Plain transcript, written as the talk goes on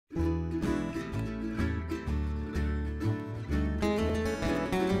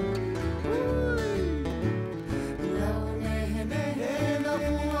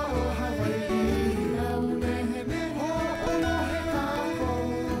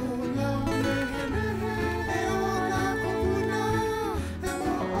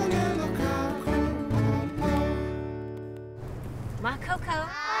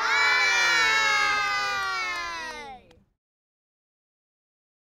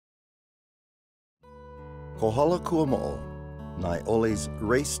Kohala Kuamo'o, Naeʻole's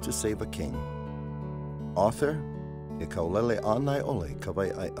Race to Save a King. Author, Naeʻole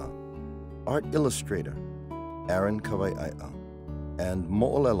Kawaiʻaeʻa. Art illustrator, Kawaiʻaeʻa. And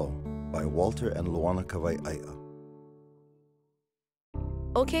ʻōlelo by Walter and Luana Kawaiʻaeʻa.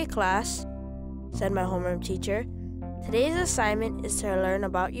 Okay, class, said my homeroom teacher. Today's assignment is to learn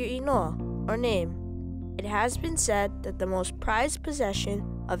about your inoa, or name. It has been said that the most prized possession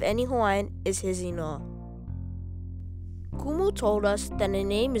of any Hawaiian is his inoa. Kumu told us that a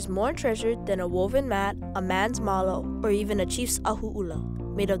name is more treasured than a woven mat, a man's malo, or even a chief's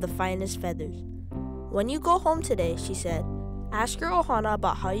ahu'ula, made of the finest feathers. When you go home today, she said, ask your ʻohana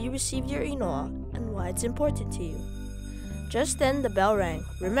about how you received your inoa and why it's important to you. Just then the bell rang.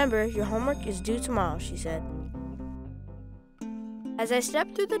 Remember, your homework is due tomorrow, she said. As I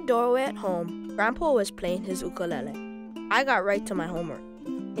stepped through the doorway at home, Grandpa was playing his ukulele. I got right to my homework.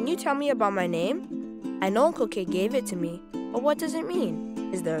 Can you tell me about my name? I know Uncle K gave it to me, but what does it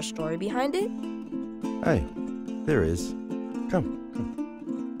mean? Is there a story behind it? Aye, there is. Come.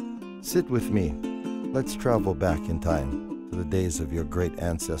 Sit with me. Let's travel back in time to the days of your great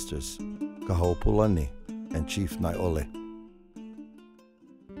ancestors, Kaho'opulani and Chief Nae'ole.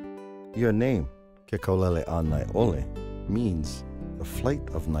 Your name, Kekaulele a Nae'ole, means the flight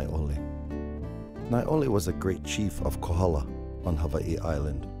of Nae'ole. Nae'ole was a great chief of Kohala on Hawaiʻi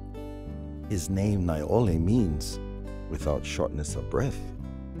Island. His name Nae'ole means without shortness of breath,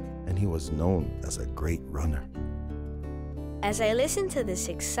 and he was known as a great runner. As I listened to this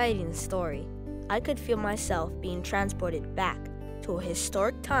exciting story, I could feel myself being transported back to a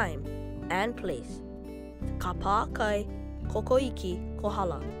historic time and place, the Kapa'akai Kokoiki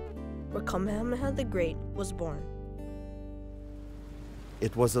Kohala, where Kamehameha the Great was born.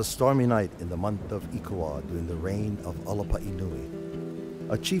 It was a stormy night in the month of Ikuā during the reign of Alapa'inui.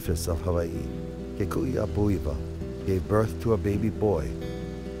 A chiefess of Hawaii, Kekuiapuiwa, gave birth to a baby boy.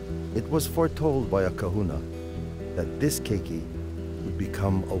 It was foretold by a kahuna that this keiki would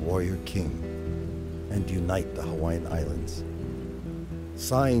become a warrior king and unite the Hawaiian Islands.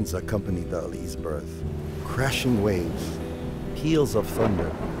 Signs accompanied the ali's birth: crashing waves, peals of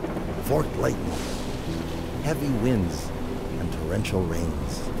thunder, forked lightning, heavy winds, and torrential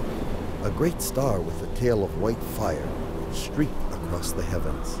rains. A great star with a tail of white fire streaked across the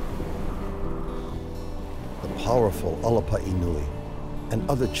heavens. The powerful Alapa'inui and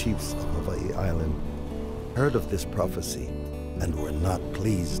other chiefs of Hawaiʻi Island heard of this prophecy and were not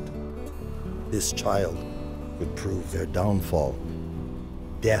pleased. This child would prove their downfall.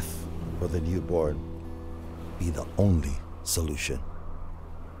 Death for the newborn be the only solution.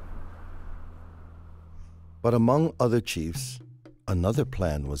 But among other chiefs, another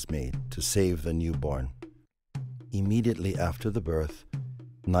plan was made to save the newborn. Immediately after the birth,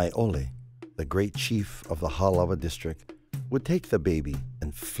 Nae'ole, the great chief of the Halawa district, would take the baby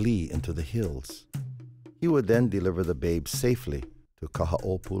and flee into the hills. He would then deliver the babe safely to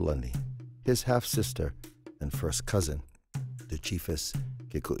Kaho'opulani, his half-sister and first cousin, the chiefess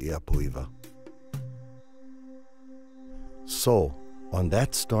Kekuiapuiwa. So, on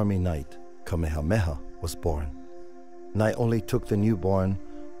that stormy night, Kamehameha was born. Nae'ole took the newborn,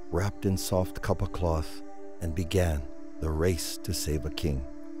 wrapped in soft kapa cloth, and began the race to save a king.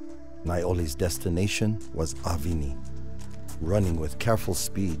 Nae'ole's destination was Avini. Running with careful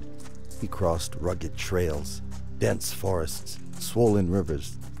speed, he crossed rugged trails, dense forests, swollen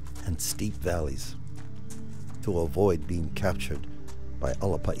rivers, and steep valleys. To avoid being captured by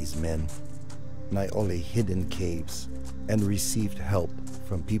Alapa'i's men, Nae'ole hid in caves and received help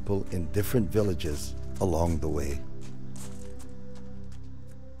from people in different villages along the way.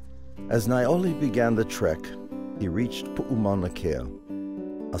 As Nae'ole began the trek, he reached Pu'umaunakea,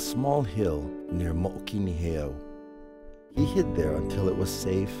 a small hill near Mo'okiniheo. He hid there until it was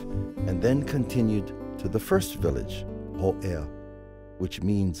safe and then continued to the first village, Ho'ea, which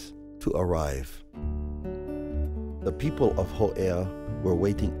means to arrive. The people of Ho'ea were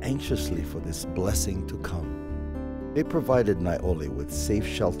waiting anxiously for this blessing to come. They provided Nae'ole with safe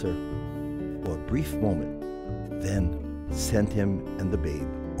shelter for a brief moment, then sent him and the babe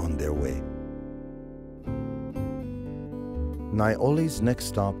on their way. Nae'ole's next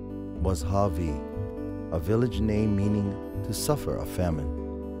stop was Hawi, a village name meaning to suffer a famine.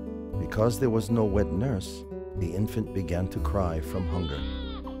 Because there was no wet nurse, the infant began to cry from hunger.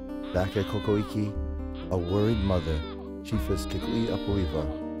 Back at Kokoiki, a worried mother, Chiefess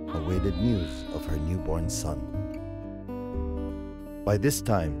Kekuiapuiwa, awaited news of her newborn son. By this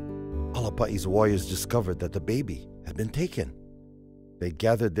time, Alapa'i's warriors discovered that the baby had been taken. They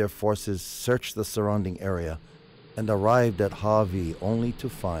gathered their forces, searched the surrounding area, and arrived at Hawi only to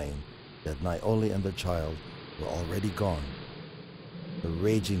find that Naeʻole and the child were already gone. The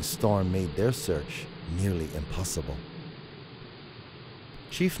raging storm made their search nearly impossible.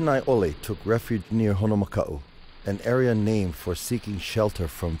 Chief Naeʻole took refuge near Honomaka'u, an area named for seeking shelter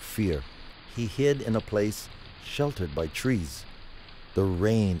from fear. He hid in a place sheltered by trees. The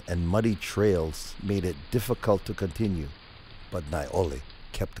rain and muddy trails made it difficult to continue, but Naeʻole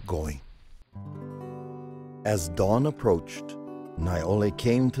kept going. As dawn approached, Naeʻole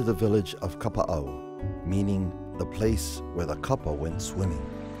came to the village of Kapa'au, meaning the place where the kapa went swimming.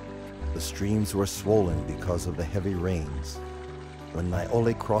 The streams were swollen because of the heavy rains. When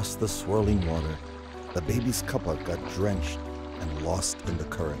Naeʻole crossed the swirling water, the baby's kapa got drenched and lost in the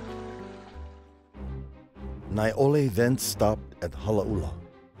current. Naeʻole then stopped at Halaula,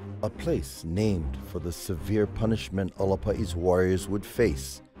 a place named for the severe punishment Olopaʻi's warriors would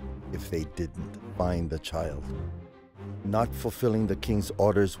face if they didn't find the child. Not fulfilling the king's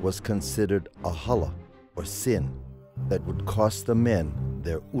orders was considered a hala, or sin, that would cost the men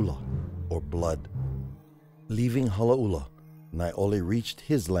their ula, or blood. Leaving Halaula, Naeʻole reached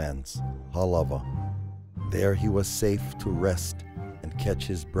his lands, Halava. There he was safe to rest and catch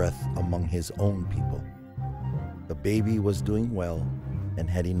his breath among his own people. The baby was doing well and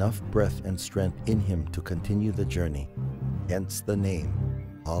had enough breath and strength in him to continue the journey, hence the name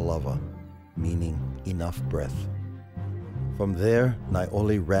Halava, meaning enough breath. From there,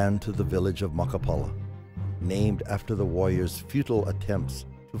 Naeʻole ran to the village of Makapala, named after the warriors' futile attempts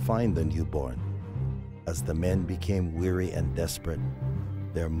to find the newborn. As the men became weary and desperate,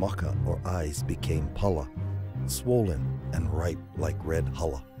 their maka or eyes became pala, swollen and ripe like red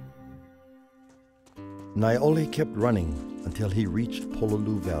hala. Naeʻole kept running until he reached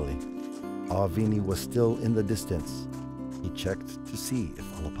Pololu Valley. Āwini was still in the distance. He checked to see if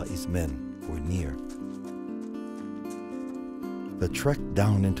Olopaʻi's men were near. The trek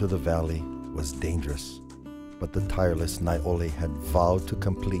down into the valley was dangerous, but the tireless Naeʻole had vowed to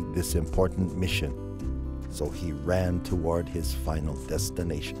complete this important mission, so he ran toward his final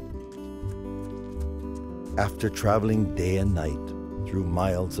destination. After traveling day and night through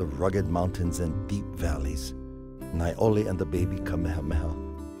miles of rugged mountains and deep valleys, Naeʻole and the baby Kamehameha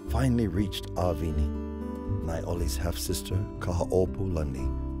finally reached Āwini. Naeʻole's half-sister,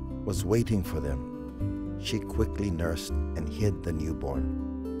 Kahoʻopulani, was waiting for them. She quickly nursed and hid the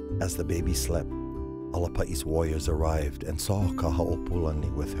newborn. As the baby slept, Olopaʻi's warriors arrived and saw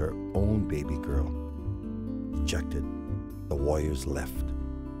Kahoʻopulani with her own baby girl. Dejected, the warriors left.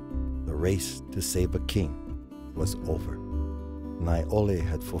 The race to save a king was over. Naeʻole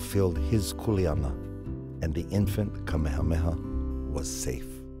had fulfilled his kuleana, and the infant Kamehameha was safe.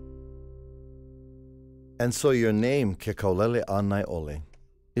 And so your name, Ke Kaulele a Naeʻole,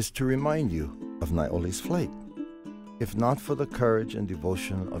 is to remind you of Naeʻole's flight. If not for the courage and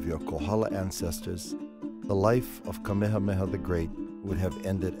devotion of your Kohala ancestors, the life of Kamehameha the Great would have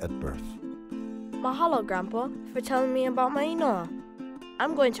ended at birth. Mahalo, Grandpa, for telling me about my inoa.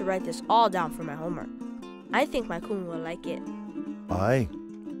 I'm going to write this all down for my homework. I think my kumu will like it. Aye,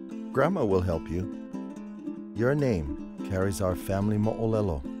 Grandma will help you. Your name carries our family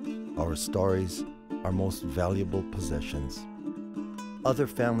mo'olelo, our stories, our most valuable possessions. Other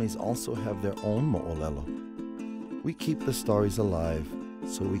families also have their own mo'olelo. We keep the stories alive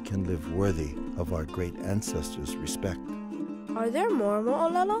so we can live worthy of our great ancestors' respect. Are there more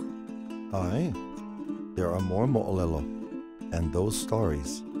mo'olelo? Aye, there are more mo'olelo, and those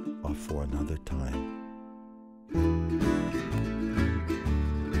stories are for another time.